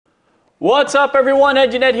What's up, everyone?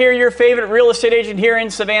 Yannett here, your favorite real estate agent here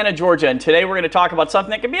in Savannah, Georgia. And today we're going to talk about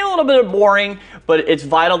something that can be a little bit boring, but it's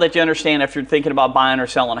vital that you understand if you're thinking about buying or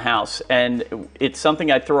selling a house. And it's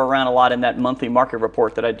something I throw around a lot in that monthly market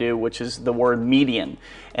report that I do, which is the word median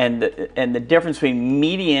and the difference between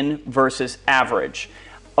median versus average.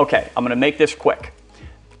 Okay, I'm going to make this quick.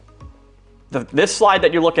 This slide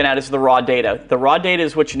that you're looking at is the raw data. The raw data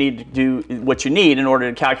is what you need to do, what you need in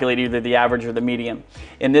order to calculate either the average or the median.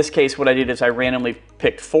 In this case, what I did is I randomly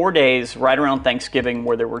picked 4 days right around Thanksgiving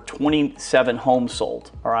where there were 27 homes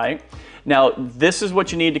sold, all right? Now, this is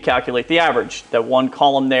what you need to calculate the average. That one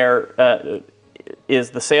column there is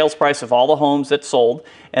the sales price of all the homes that sold,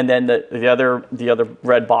 and then the other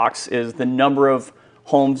red box is the number of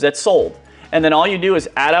homes that sold. And then all you do is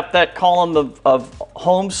add up that column of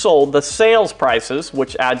homes sold, the sales prices,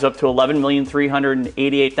 which adds up to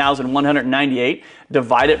 11,388,198,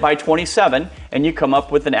 divide it by 27, and you come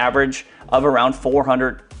up with an average of around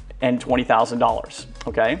 $420,000,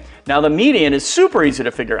 okay? Now the median is super easy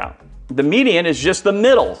to figure out. The median is just the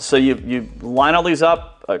middle. So you line all these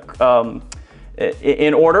up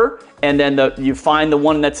in order, and then you find the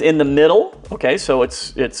one that's in the middle, okay? So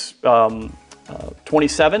it's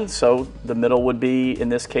 27, so the middle would be, in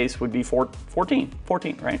this case, would be 14,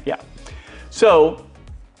 right? Yeah. So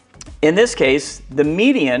in this case, the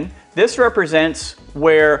median, this represents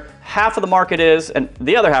where half of the market is and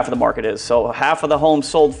the other half of the market is. So half of the homes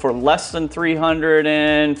sold for less than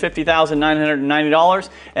 $350,990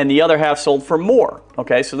 and the other half sold for more.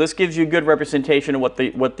 Okay, so this gives you a good representation of what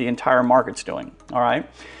the entire market's doing. All right.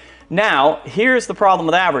 Now, here's the problem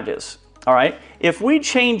with averages. All right, if we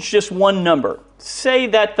change just one number, say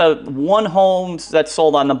that the one home that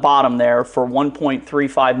sold on the bottom there for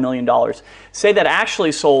 $1.35 million, say that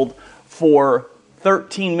actually sold for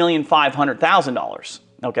 $13,500,000,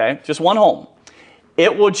 okay, just one home,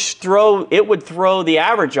 it would throw the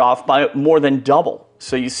average off by more than double.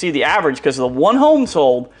 So you see the average, because the one home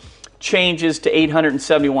sold, changes to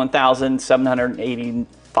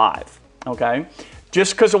 $871,785, okay,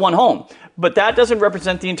 just because of one home. But that doesn't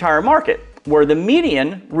represent the entire market, where the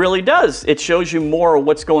median really does. It shows you more of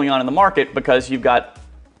what's going on in the market, because you've got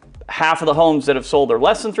half of the homes that have sold are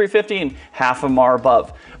less than 350 and half of them are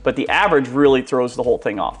above. But the average really throws the whole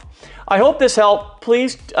thing off. I hope this helped.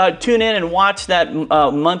 Please tune in and watch that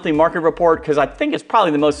monthly market report, because I think it's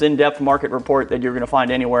probably the most in-depth market report that you're going to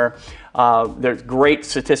find anywhere. There's great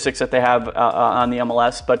statistics that they have on the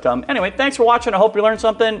MLS. But anyway, thanks for watching. I hope you learned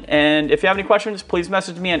something. And if you have any questions, please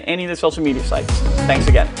message me on any of the social media sites. Thanks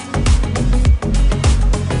again.